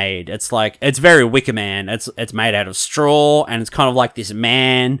been made. It's like, it's very Wicker Man. It's made out of straw, and it's kind of like this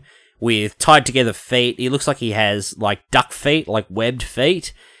man with tied together feet. He looks like he has like duck feet, like webbed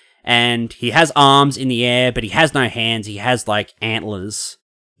feet. And he has arms in the air, but he has no hands. He has, like, antlers,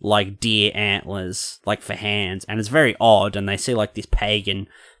 like deer antlers, like for hands, and it's very odd, and they see like this pagan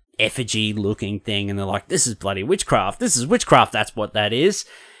effigy looking thing, and they're like, this is bloody witchcraft, this is witchcraft, that's what that is.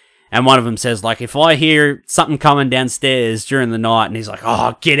 And one of them says, like, if I hear something coming downstairs during the night, and he's like,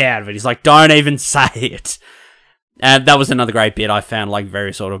 oh, get out of it, he's like, don't even say it. And that was another great bit I found, like,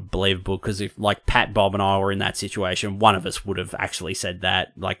 very sort of believable, because if, like, Pat, Bob, and I were in that situation, one of us would have actually said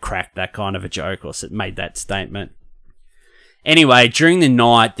that, like, cracked that kind of a joke, or made that statement. Anyway, during the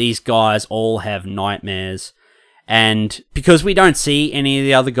night, these guys all have nightmares. And because we don't see any of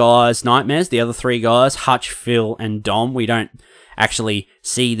the other guys' nightmares, the other three guys, Hutch, Phil, and Dom, we don't actually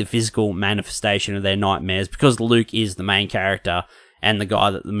see the physical manifestation of their nightmares. Because Luke is the main character and the guy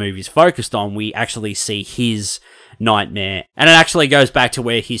that the movie's focused on, we actually see his nightmare. And it actually goes back to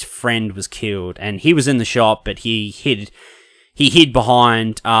where his friend was killed. And he was in the shop, but he hid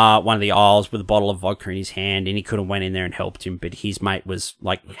behind one of the aisles with a bottle of vodka in his hand, and he could have went in there and helped him, but his mate was,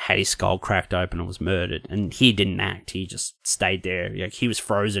 like, had his skull cracked open and was murdered, and he didn't act, he just stayed there, like, he was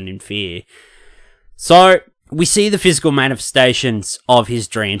frozen in fear. So, we see the physical manifestations of his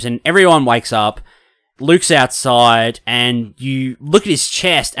dreams, and everyone wakes up, Luke's outside, and you look at his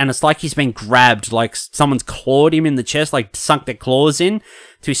chest, and it's like he's been grabbed, like someone's clawed him in the chest, like sunk their claws in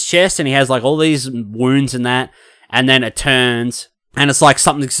to his chest, and he has, like, all these wounds and that. And then it turns, and it's like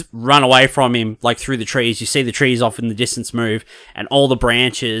something's run away from him, like through the trees. You see the trees off in the distance move, and all the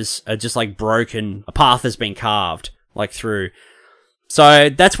branches are just like broken. A path has been carved, like through. So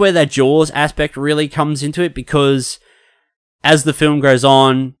that's where that Jaws aspect really comes into it, because as the film goes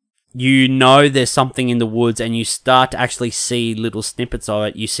on, you know there's something in the woods, and you start to actually see little snippets of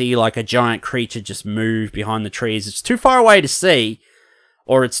it. You see like a giant creature just move behind the trees. It's too far away to see,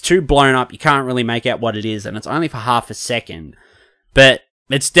 or it's too blown up, you can't really make out what it is, and it's only for half a second. But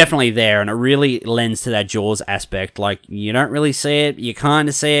it's definitely there, and it really lends to that Jaws aspect. Like, you don't really see it, you kind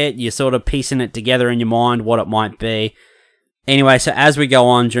of see it, you're sort of piecing it together in your mind, what it might be. Anyway, so as we go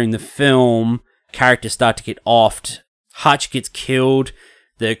on during the film, characters start to get offed. Hutch gets killed,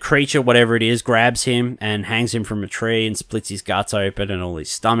 the creature, whatever it is, grabs him and hangs him from a tree and splits his guts open, and all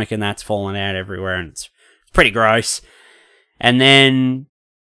his stomach and that's falling out everywhere, and it's pretty gross. And then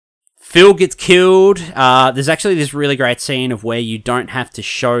Phil gets killed. There's actually this really great scene of where you don't have to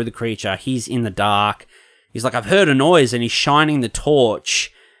show the creature. He's in the dark. He's like, I've heard a noise, and he's shining the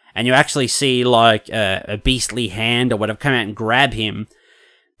torch, and you actually see like a beastly hand or whatever come out and grab him.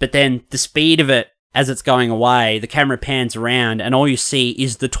 But then the speed of it, as it's going away, the camera pans around, and all you see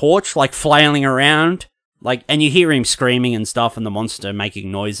is the torch like flailing around. Like, and you hear him screaming and stuff, and the monster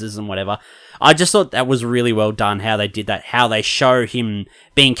making noises and whatever. I just thought that was really well done, how they did that, how they show him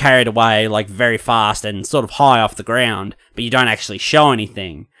being carried away, like, very fast and sort of high off the ground, but you don't actually show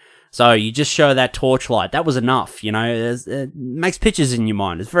anything. So you just show that torchlight. That was enough, you know, it makes pictures in your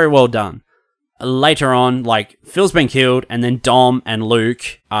mind. It's very well done. Later on, like, Phil's been killed, and then Dom and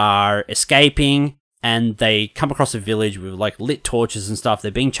Luke are escaping, and they come across a village with, like, lit torches and stuff. They're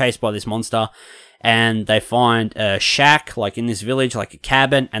being chased by this monster, and they find a shack, like, in this village, like a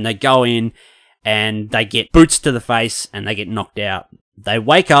cabin, and they go in, and they get boots to the face, and they get knocked out. They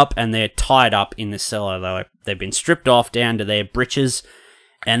wake up, and they're tied up in the cellar. They've been stripped off down to their breeches,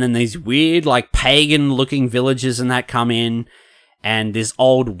 and then these weird, like, pagan-looking villagers and that come in, and this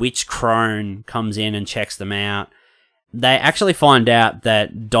old witch crone comes in and checks them out. They actually find out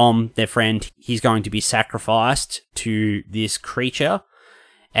that Dom, their friend, he's going to be sacrificed to this creature,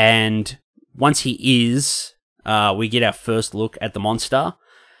 and once he is, we get our first look at the monster.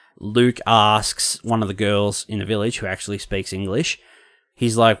 Luke asks one of the girls in the village, who actually speaks English,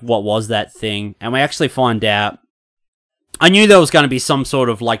 he's like, what was that thing? And we actually find out, I knew there was going to be some sort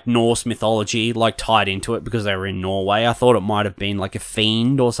of, like, Norse mythology, like, tied into it, because they were in Norway. I thought it might have been, like, a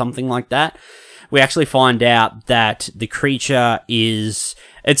fiend or something like that. We actually find out that the creature is,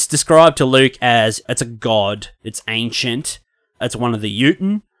 it's described to Luke as, it's a god, it's ancient, it's one of the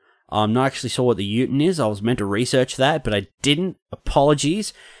Jotun. I'm not actually sure what the Jotun is. I was meant to research that, but I didn't.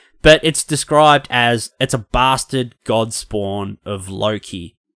 Apologies. But it's described as, it's a bastard god spawn of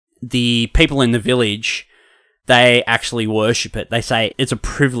Loki. The people in the village, they actually worship it. They say it's a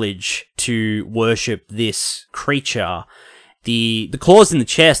privilege to worship this creature. The claws in the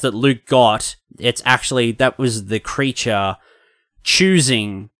chest that Luke got, it's actually, that was the creature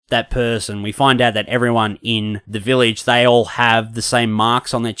choosing that person. We find out that everyone in the village, they all have the same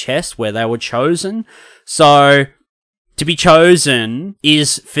marks on their chest where they were chosen. So, to be chosen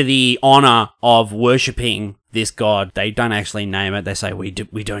is for the honor of worshipping this god. They don't actually name it. They say, we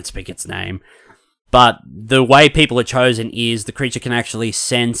don't speak its name. But the way people are chosen is the creature can actually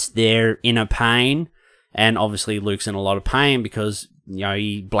sense their inner pain. And obviously Luke's in a lot of pain because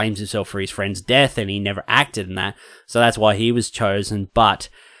he blames himself for his friend's death and he never acted in that. So that's why he was chosen. But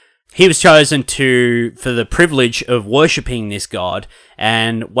he was chosen for the privilege of worshipping this god.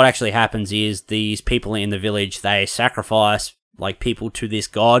 And what actually happens is these people in the village, they sacrifice like people to this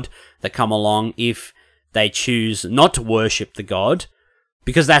god that come along if they choose not to worship the god.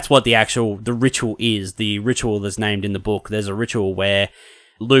 Because that's what the ritual is. The ritual that's named in the book. There's a ritual where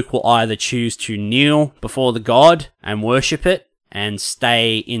Luke will either choose to kneel before the god and worship it and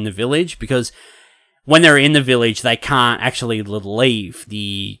stay in the village, because when they're in the village, they can't actually leave.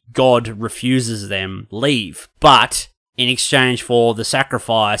 The god refuses them leave. But in exchange for the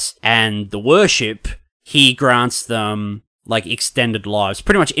sacrifice and the worship, he grants them like extended lives,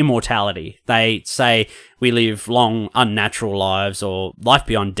 pretty much immortality. They say we live long, unnatural lives, or life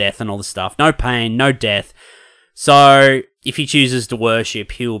beyond death and all this stuff. No pain, no death. So if he chooses to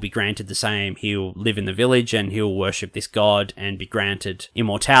worship, he'll be granted the same. He'll live in the village and he'll worship this god and be granted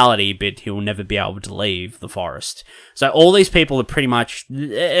immortality, but he'll never be able to leave the forest. So all these people are pretty much,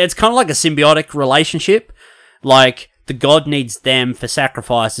 it's kind of like a symbiotic relationship. Like, the god needs them for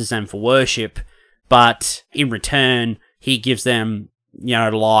sacrifices and for worship, but in return, he gives them,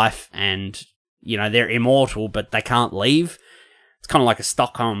 life, and, they're immortal, but they can't leave. It's kind of like a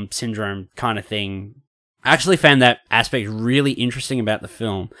Stockholm Syndrome kind of thing. I actually found that aspect really interesting about the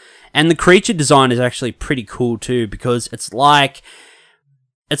film. And the creature design is actually pretty cool too, because it's like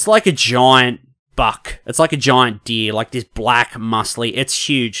a giant buck. It's like a giant deer, like this black, muscly. It's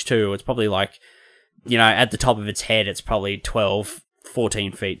huge too. It's probably like, at the top of its head, it's probably 12,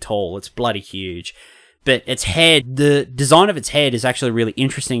 14 feet tall. It's bloody huge. But its head, the design of its head is actually really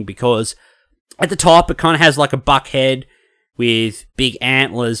interesting, because at the top, it kind of has like a buck head with big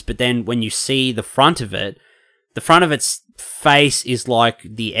antlers, but then when you see the front of its face is like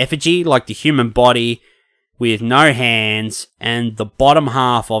the effigy, like the human body with no hands, and the bottom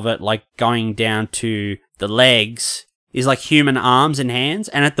half of it, like going down to the legs, is like human arms and hands,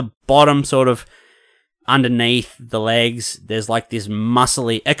 and at the bottom, sort of underneath the legs, there's like this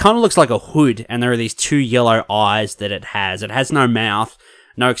muscly, it kind of looks like a hood, and there are these two yellow eyes that it has. It has no mouth,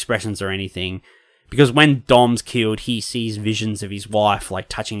 no expressions or anything. Because when Dom's killed, he sees visions of his wife, like,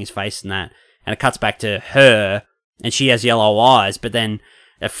 touching his face and that. And it cuts back to her, and she has yellow eyes. But then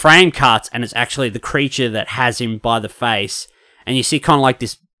a frame cuts, and it's actually the creature that has him by the face. And you see kind of like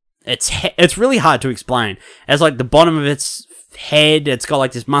this... It's really hard to explain. As like the bottom of its head, it's got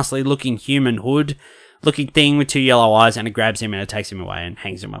like this muscly-looking human hood-looking thing with two yellow eyes. And it grabs him and it takes him away and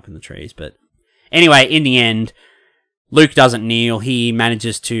hangs him up in the trees. But anyway, in the end, Luke doesn't kneel. He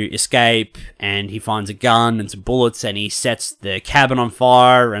manages to escape, and he finds a gun and some bullets, and he sets the cabin on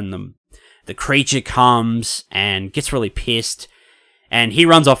fire, and the creature comes and gets really pissed, and he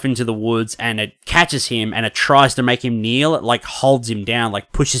runs off into the woods, and it catches him, and it tries to make him kneel. It like holds him down,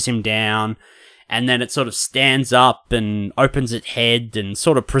 like pushes him down, and then it sort of stands up and opens its head and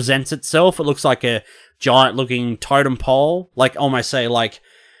sort of presents itself. It looks like a giant looking totem pole, like almost say like,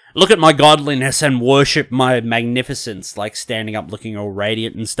 look at my godliness and worship my magnificence, like standing up looking all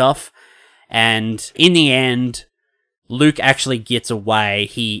radiant and stuff. And in the end, Luke actually gets away.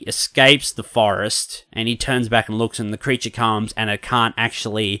 He escapes the forest, and he turns back and looks, and the creature comes, and it can't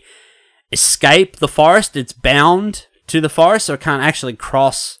actually escape the forest. It's bound to the forest, so it can't actually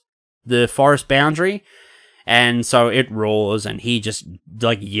cross the forest boundary. And so it roars, and he just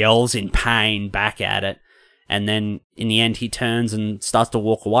like yells in pain back at it. And then, in the end, he turns and starts to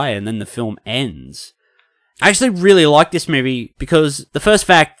walk away, and then the film ends. I actually really like this movie because the first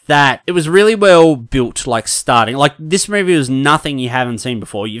fact that it was really well built, like, starting. Like, this movie was nothing you haven't seen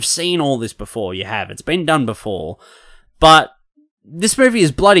before. You've seen all this before, you have. It's been done before. But this movie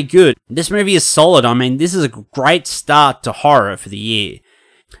is bloody good. This movie is solid. I mean, this is a great start to horror for the year.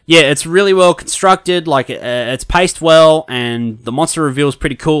 Yeah, it's really well constructed, like, it's paced well, and the monster reveal is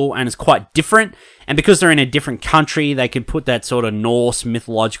pretty cool, and it's quite different. And because they're in a different country, they could put that sort of Norse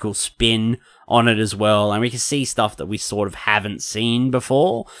mythological spin on it as well, and we can see stuff that we sort of haven't seen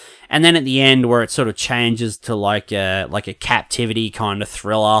before. And then at the end, where it sort of changes to like a captivity kind of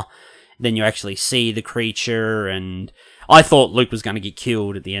thriller, then you actually see the creature, and I thought Luke was going to get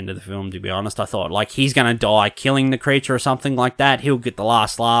killed at the end of the film, to be honest. I thought, like, he's going to die killing the creature or something like that. He'll get the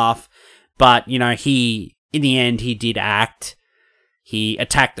last laugh. But, in the end, he did act. He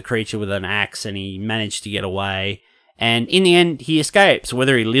attacked the creature with an axe, and he managed to get away. And in the end, he escapes.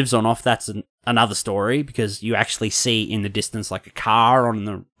 Whether he lives or not, that's another story, because you actually see in the distance, like, a car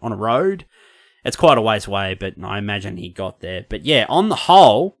on a road. It's quite a ways away, but I imagine he got there. But yeah, on the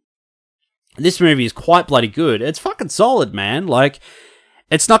whole, this movie is quite bloody good. It's fucking solid, man. Like,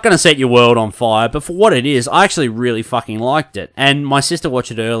 It's not going to set your world on fire, but for what it is, I actually really fucking liked it. And my sister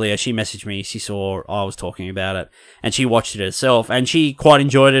watched it earlier. She messaged me. She saw I was talking about it, and she watched it herself, and she quite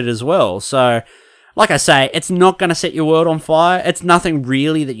enjoyed it as well. So, like I say, it's not going to set your world on fire. It's nothing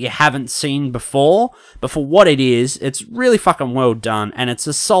really that you haven't seen before, but for what it is, it's really fucking well done, and it's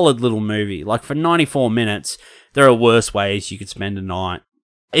a solid little movie. Like, for 94 minutes, there are worse ways you could spend a night.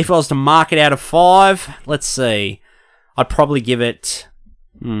 If I was to mark it out of 5, let's see, I'd probably give it...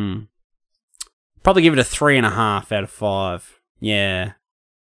 Probably give it a 3.5 out of 5. Yeah.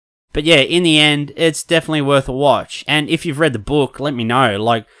 But yeah, in the end, it's definitely worth a watch. And if you've read the book, let me know.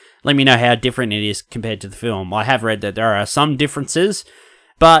 Like, let me know how different it is compared to the film. I have read that there are some differences,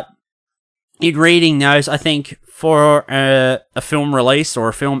 but in reading those, I think for a film release or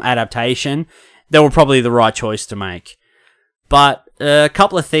a film adaptation, they were probably the right choice to make. But a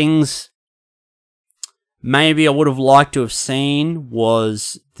couple of things maybe I would have liked to have seen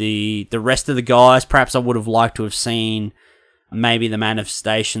was the rest of the guys. Perhaps I would have liked to have seen maybe the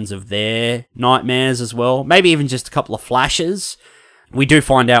manifestations of their nightmares as well. Maybe even just a couple of flashes. We do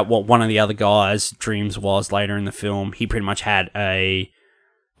find out what one of the other guys' dreams was later in the film. He pretty much had a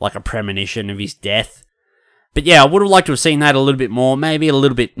premonition of his death. But yeah, I would have liked to have seen that a little bit more. Maybe a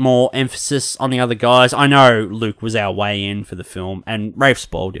little bit more emphasis on the other guys. I know Luke was our way in for the film, and Rafe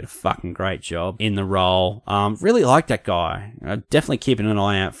Spall did a fucking great job in the role. Really like that guy. Definitely keeping an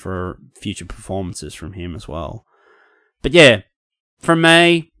eye out for future performances from him as well. But yeah, from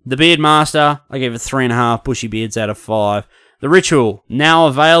me, The Beard Master, I gave it 3.5 bushy beards out of 5. The Ritual, now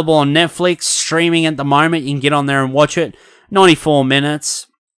available on Netflix, streaming at the moment. You can get on there and watch it. 94 minutes.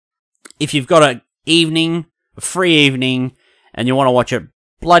 If you've got a free evening, and you want to watch a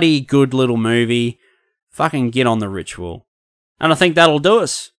bloody good little movie, fucking get on The Ritual. And I think that'll do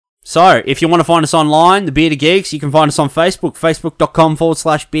us. So, if you want to find us online, The Bearded Geeks, you can find us on Facebook,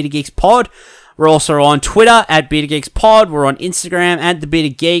 facebook.com/Bearded Geeks Pod. We're also on Twitter at Bearded Geeks Pod. We're on Instagram at The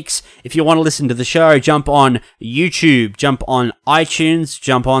Bearded Geeks. If you want to listen to the show, jump on YouTube, jump on iTunes,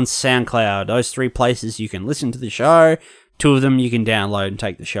 jump on SoundCloud. Those 3 places you can listen to the show. 2 of them you can download and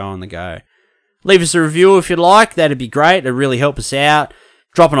take the show on the go. Leave us a review if you'd like. That'd be great. It'd really help us out.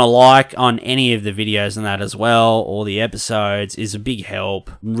 Dropping a like on any of the videos and that as well, or the episodes, is a big help.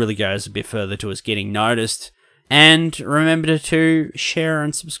 Really goes a bit further to us getting noticed. And remember to share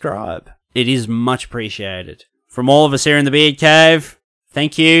and subscribe. It is much appreciated. From all of us here in the Beard Cave,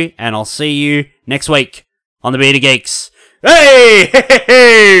 thank you, and I'll see you next week on the Bearded Geeks. Hey! Hey!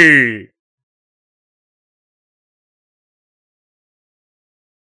 Hey!